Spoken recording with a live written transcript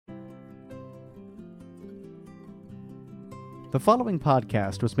The following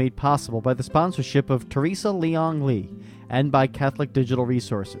podcast was made possible by the sponsorship of Teresa Leong Lee and by Catholic Digital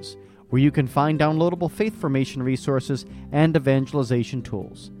Resources, where you can find downloadable faith formation resources and evangelization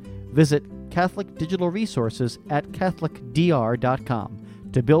tools. Visit Catholic Digital Resources at catholicdr.com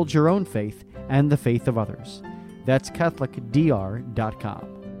to build your own faith and the faith of others. That's catholicdr.com.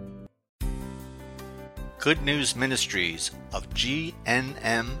 Good News Ministries of GNM.org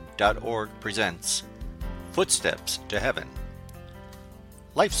presents Footsteps to Heaven.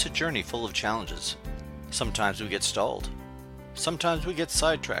 Life's a journey full of challenges. Sometimes we get stalled. Sometimes we get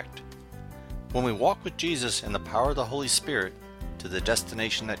sidetracked. When we walk with Jesus in the power of the Holy Spirit to the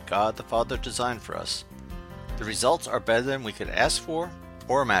destination that God the Father designed for us, the results are better than we could ask for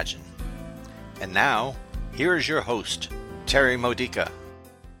or imagine. And now, here is your host, Terry Modica.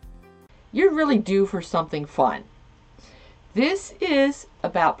 You're really due for something fun. This is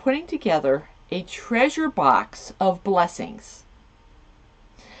about putting together a treasure box of blessings.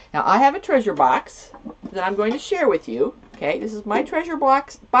 Now, I have a treasure box that I'm going to share with you. Okay, this is my treasure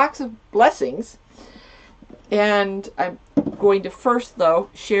box of blessings. And I'm going to first, though,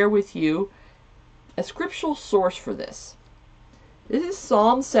 share with you a scriptural source for this. This is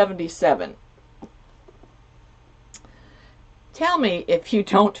Psalm 77. Tell me if you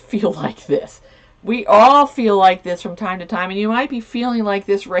don't feel like this. We all feel like this from time to time, and you might be feeling like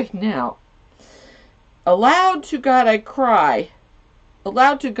this right now. Aloud to God I cry,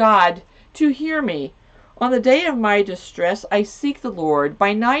 aloud to God to hear me. On the day of my distress I seek the Lord.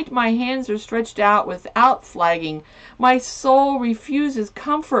 By night my hands are stretched out without flagging. My soul refuses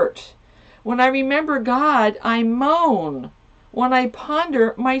comfort. When I remember God, I moan. When I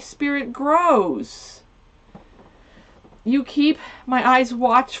ponder, my spirit grows. You keep my eyes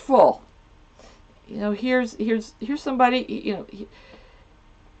watchful. You know, here's somebody, you know,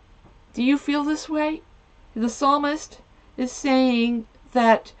 do you feel this way? The psalmist is saying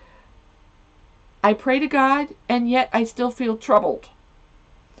that I pray to God and yet I still feel troubled.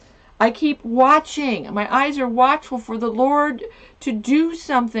 I keep watching. My eyes are watchful for the Lord to do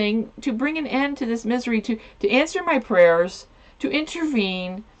something, to bring an end to this misery, to answer my prayers, to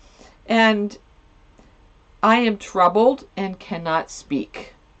intervene, and I am troubled and cannot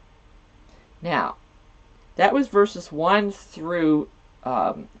speak. Now, that was verses 1 through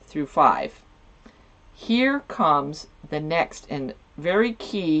 5. Here comes the next and very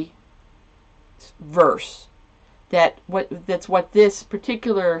key verse that's what this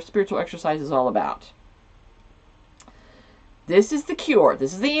particular spiritual exercise is all about. This is the cure.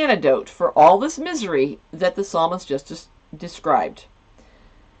 This is the antidote for all this misery that the psalmist just described.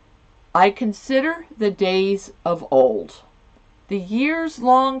 I consider the days of old. The years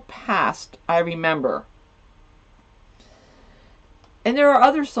long past I remember. And there are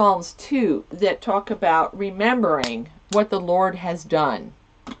other psalms too that talk about remembering what the Lord has done.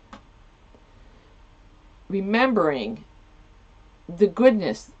 Remembering the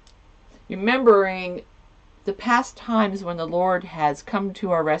goodness. Remembering the past times when the Lord has come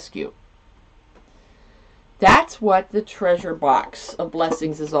to our rescue. That's what the treasure box of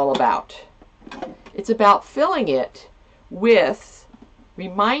blessings is all about. It's about filling it with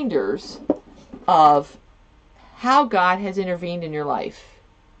reminders of how God has intervened in your life.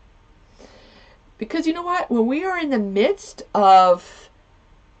 Because you know what? When we are in the midst of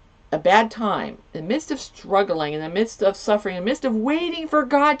a bad time, in the midst of struggling, in the midst of suffering, in the midst of waiting for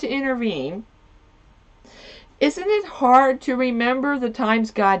God to intervene, isn't it hard to remember the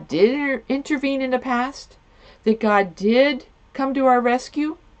times God did intervene in the past? That God did come to our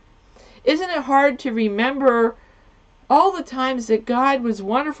rescue? Isn't it hard to remember all the times that God was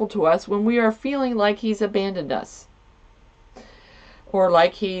wonderful to us when we are feeling like He's abandoned us? Or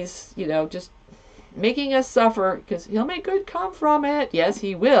like He's, just making us suffer, because He'll make good come from it. Yes,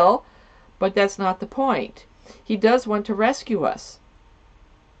 He will, but that's not the point. He does want to rescue us.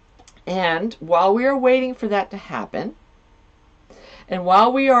 And while we are waiting for that to happen, and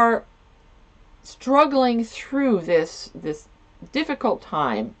while we are struggling through this difficult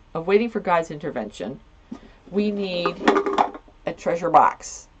time of waiting for God's intervention, we need a treasure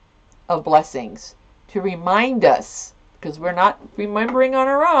box of blessings to remind us, because we're not remembering on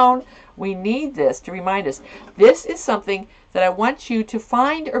our own. We need this to remind us. This is something that I want you to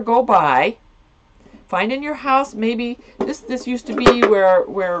find or go by. Find in your house. Maybe this used to be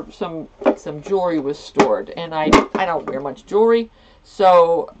where some jewelry was stored, and I don't wear much jewelry,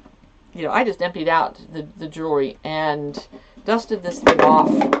 so I just emptied out the jewelry and dusted this thing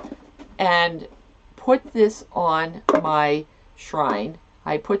off and put this on my shrine.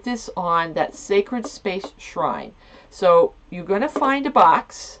 I put this on that sacred space shrine. So you're going to find a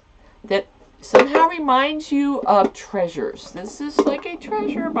box that somehow reminds you of treasures. This is like a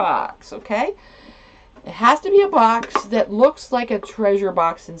treasure box, okay? It has to be a box that looks like a treasure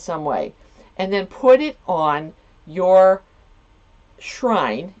box in some way. And then put it on your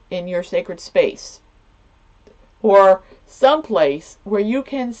shrine in your sacred space, or someplace where you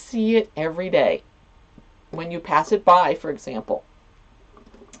can see it every day when you pass it by, for example.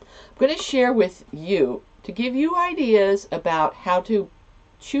 I'm going to share with you, to give you ideas about how to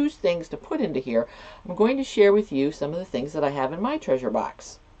choose things to put into here. I'm going to share with you some of the things that I have in my treasure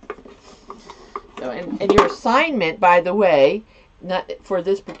box. So, and your assignment, by the way, not for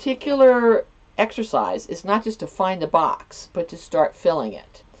this particular exercise, is not just to find the box, but to start filling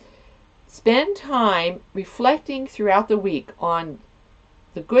it. Spend time reflecting throughout the week on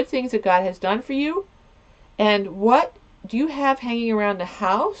the good things that God has done for you, and what do you have hanging around the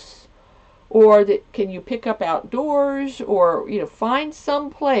house, or that can you pick up outdoors, or find some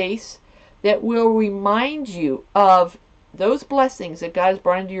place that will remind you of those blessings that God has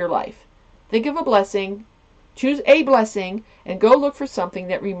brought into your life. Think of a blessing, choose a blessing, and go look for something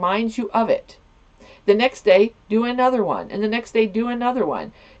that reminds you of it. The next day, do another one, and the next day, do another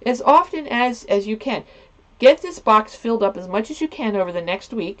one. As often as you can. Get this box filled up as much as you can over the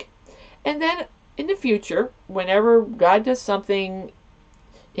next week, and then in the future, whenever God does something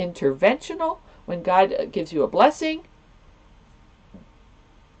interventional, when God gives you a blessing,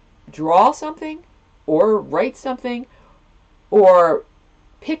 draw something, or write something, or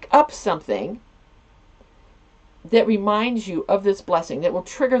pick up something that reminds you of this blessing, that will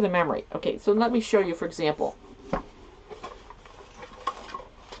trigger the memory. Okay, so let me show you, for example.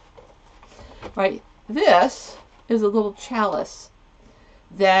 Right, this is a little chalice,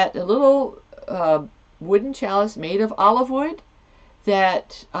 a little wooden chalice made of olive wood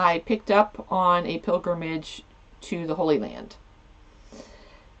that I picked up on a pilgrimage to the Holy Land.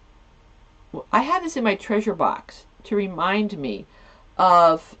 I have this in my treasure box to remind me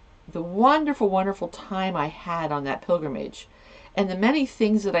of the wonderful, wonderful time I had on that pilgrimage, and the many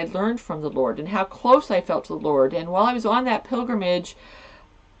things that I learned from the Lord, and how close I felt to the Lord. And while I was on that pilgrimage,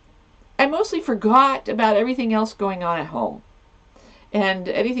 I mostly forgot about everything else going on at home and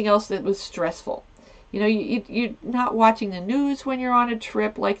anything else that was stressful. You're not watching the news when you're on a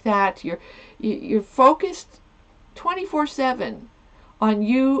trip like that. You're focused 24/7 on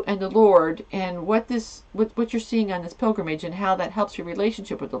you and the Lord, and what you're seeing on this pilgrimage, and how that helps your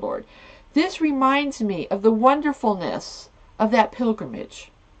relationship with the Lord. This reminds me of the wonderfulness of that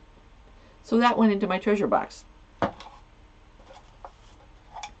pilgrimage. So that went into my treasure box.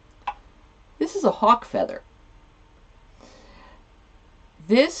 This is a hawk feather.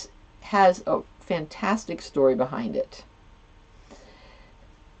 This has a fantastic story behind it.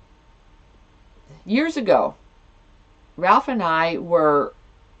 Years ago, Ralph and I were,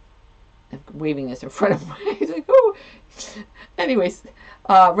 I'm waving this in front of my, he's like, oh. Anyways,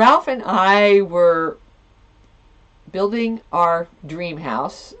 Ralph and I were building our dream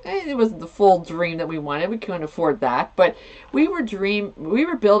house. It wasn't the full dream that we wanted. We couldn't afford that, but we were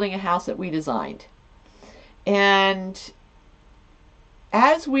building a house that we designed. And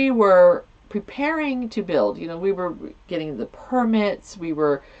as we were preparing to build, we were getting the permits, we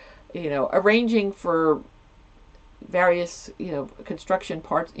were, arranging for various, construction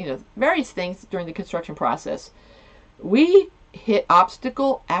parts, various things during the construction process. We hit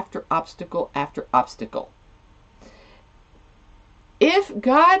obstacle after obstacle after obstacle. If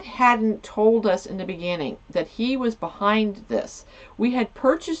God hadn't told us in the beginning that He was behind this, we had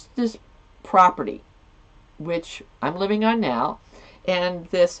purchased this property, which I'm living on now, and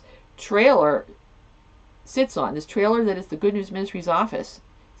this trailer this trailer that is the Good News Ministries office,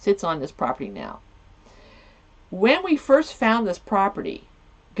 sits on this property now. When we first found this property,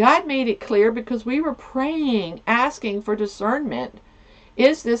 God made it clear, because we were praying, asking for discernment.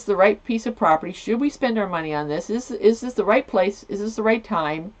 Is this the right piece of property? Should we spend our money on this? Is this the right place? Is this the right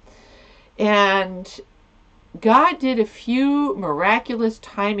time? And God did a few miraculous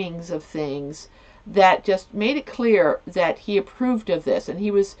timings of things that just made it clear that He approved of this, and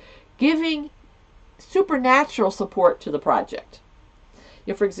He was giving supernatural support to the project.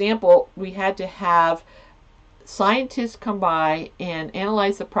 For example, we had to have scientists come by and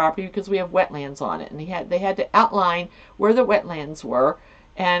analyze the property because we have wetlands on it, and they had to outline where the wetlands were,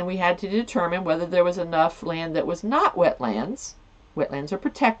 and we had to determine whether there was enough land that was not wetlands. Wetlands are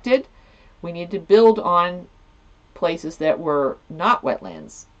protected. We need to build on places that were not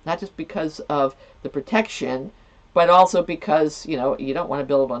wetlands, not just because of the protection, but also because you don't want to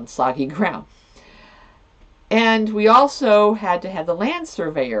build on soggy ground. And we also had to have the land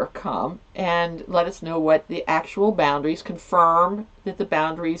surveyor come and let us know what the actual boundaries, confirm that the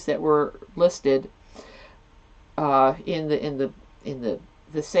boundaries that were listed in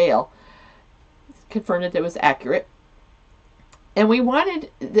the sale, confirm that it was accurate. And we wanted,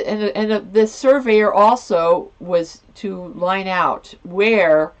 the surveyor also was to line out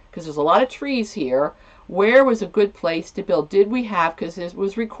where, because there's a lot of trees here, where was a good place to build. Did we have, because it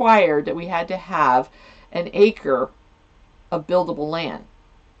was required that we had to have an acre of buildable land.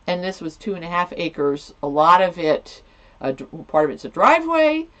 And this was 2.5 acres. A lot of it, part of it's a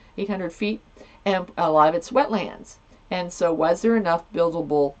driveway, 800 feet, and a lot of it's wetlands. And so was there enough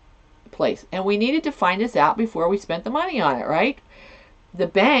buildable place? And we needed to find this out before we spent the money on it, right? The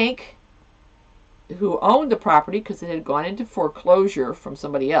bank who owned the property, because it had gone into foreclosure from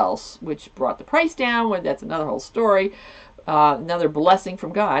somebody else, which brought the price down. Well, that's another whole story, another blessing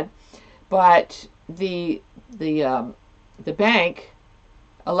from God. But the bank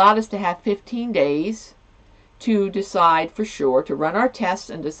allowed us to have 15 days to decide for sure, to run our tests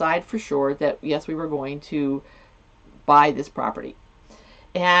and decide for sure that yes, we were going to buy this property.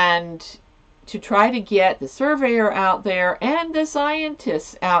 And to try to get the surveyor out there and the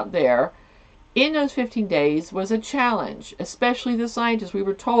scientists out there in those 15 days was a challenge, especially the scientists. We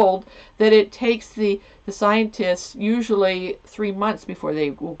were told that it takes the scientists usually 3 months before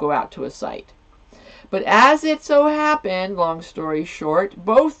they will go out to a site. But as it so happened, long story short,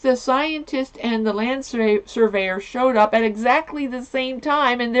 both the scientist and the land surveyor showed up at exactly the same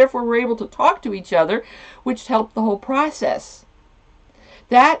time, and therefore were able to talk to each other, which helped the whole process.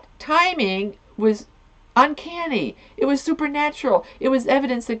 That timing was uncanny. It was supernatural. It was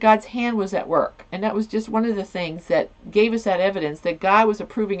evidence that God's hand was at work. And that was just one of the things that gave us that evidence that God was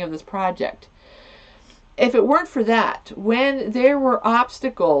approving of this project. If it weren't for that, when there were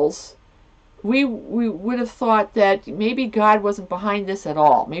obstacles, we would have thought that maybe God wasn't behind this at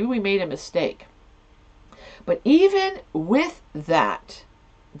all. Maybe we made a mistake. But even with that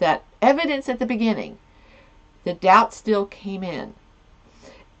evidence at the beginning, the doubt still came in,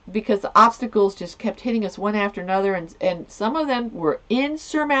 because the obstacles just kept hitting us one after another, and some of them were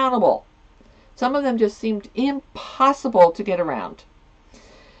insurmountable. Some of them just seemed impossible to get around.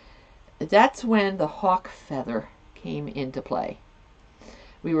 That's when the hawk feather came into play.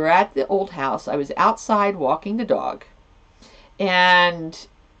 We were at the old house. I was outside walking the dog, and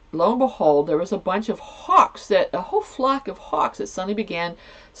lo and behold, there was a bunch of hawks, a whole flock of hawks that suddenly began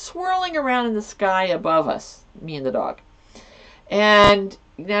swirling around in the sky above us, me and the dog. And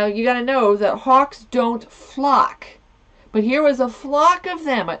now you got to know that hawks don't flock. But here was a flock of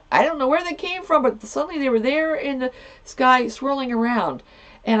them. I don't know where they came from, but suddenly they were there in the sky swirling around.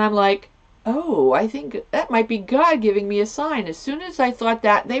 And I'm like, oh, I think that might be God giving me a sign. As soon as I thought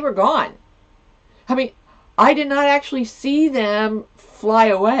that, they were gone. I mean, I did not actually see them fly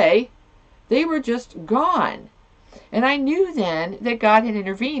away. They were just gone. And I knew then that God had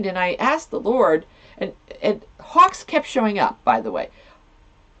intervened, and I asked the Lord, and hawks kept showing up, by the way.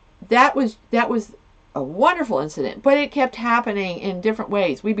 That was a wonderful incident, but it kept happening in different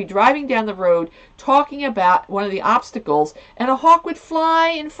ways. We'd be driving down the road talking about one of the obstacles, and a hawk would fly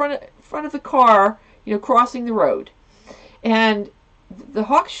in front of the car, crossing the road. And the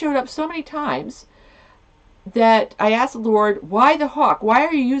hawk showed up so many times that I asked the Lord, why the hawk? Why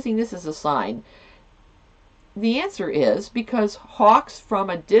are you using this as a sign? The answer is because hawks from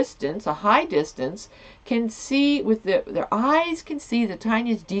a distance, a high distance, can see with their eyes, can see the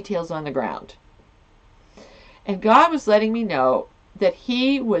tiniest details on the ground. And God was letting me know that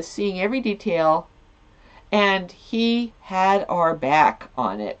He was seeing every detail, and He had our back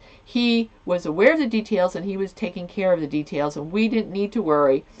on it. He was aware of the details, and He was taking care of the details, and we didn't need to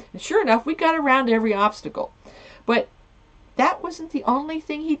worry. And sure enough, we got around every obstacle. But that wasn't the only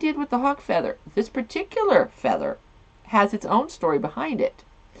thing He did with the hawk feather. This particular feather has its own story behind it.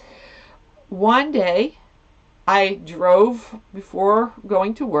 One day, before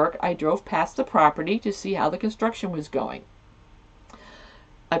going to work, I drove past the property to see how the construction was going.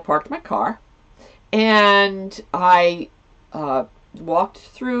 I parked my car, and I walked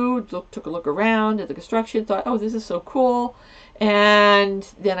through, took a look around at the construction, thought, oh, this is so cool. And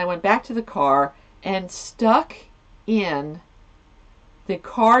then I went back to the car, and stuck in the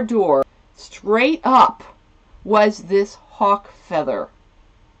car door, straight up, was this hawk feather.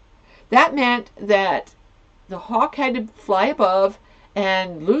 That meant that the hawk had to fly above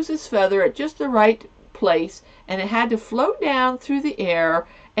and lose his feather at just the right place, and it had to float down through the air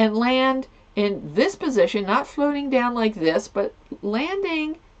and land in this position, not floating down like this, but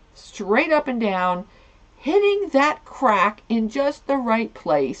landing straight up and down, hitting that crack in just the right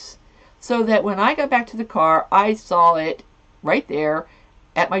place, so that when I got back to the car, I saw it right there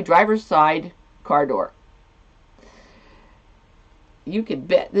at my driver's side car door. You can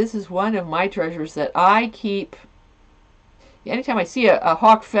bet this is one of my treasures that I keep. Anytime I see a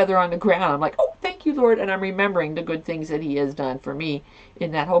hawk feather on the ground, I'm like, oh, thank you, Lord, and I'm remembering the good things that he has done for me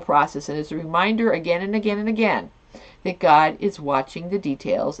in that whole process. And it's a reminder again and again and again that God is watching the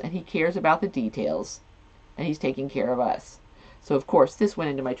details, and he cares about the details, and he's taking care of us. So, of course, this went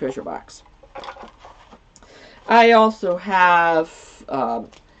into my treasure box. I also have a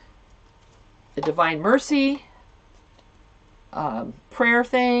Divine Mercy prayer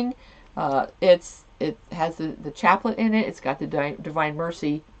thing. It has the chaplet in it. It's got the Divine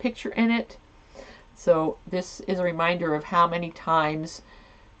Mercy picture in it. So this is a reminder of how many times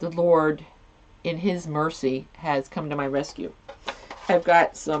the Lord, in his mercy, has come to my rescue. I've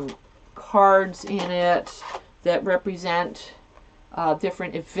got some cards in it that represent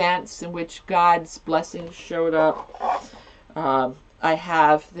different events in which God's blessings showed up. I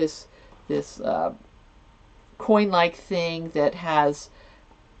have this coin-like thing that has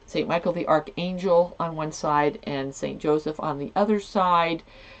St. Michael the Archangel on one side and St. Joseph on the other side,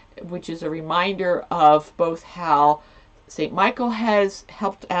 which is a reminder of both how St. Michael has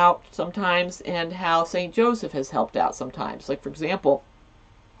helped out sometimes and how St. Joseph has helped out sometimes. Like, for example,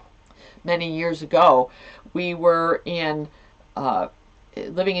 many years ago, we were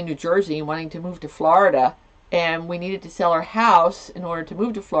living in New Jersey and wanting to move to Florida, and we needed to sell our house in order to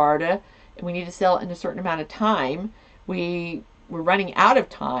move to Florida, and we needed to sell it in a certain amount of time. We were running out of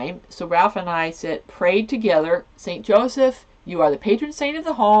time, so Ralph and I prayed together, St. Joseph, you are the patron saint of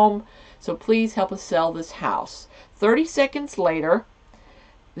the home, so please help us sell this house. 30 seconds later,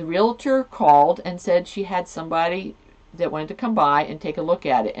 the realtor called and said she had somebody that wanted to come by and take a look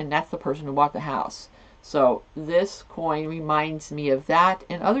at it, and that's the person who bought the house. So this coin reminds me of that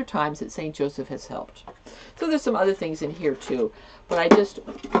and other times that St. Joseph has helped. So there's some other things in here too, but I just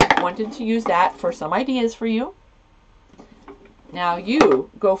wanted to use that for some ideas for you. Now you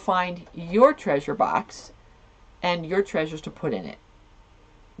go find your treasure box and your treasures to put in it.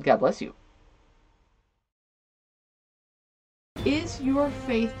 God bless you. Is your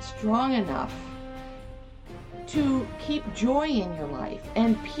faith strong enough to keep joy in your life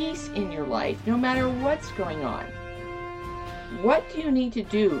and peace in your life no matter what's going on? What do you need to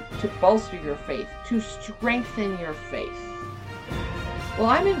do to bolster your faith, to strengthen your faith? Well,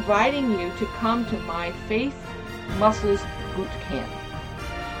 I'm inviting you to come to my Faith Muscles Boot Camp.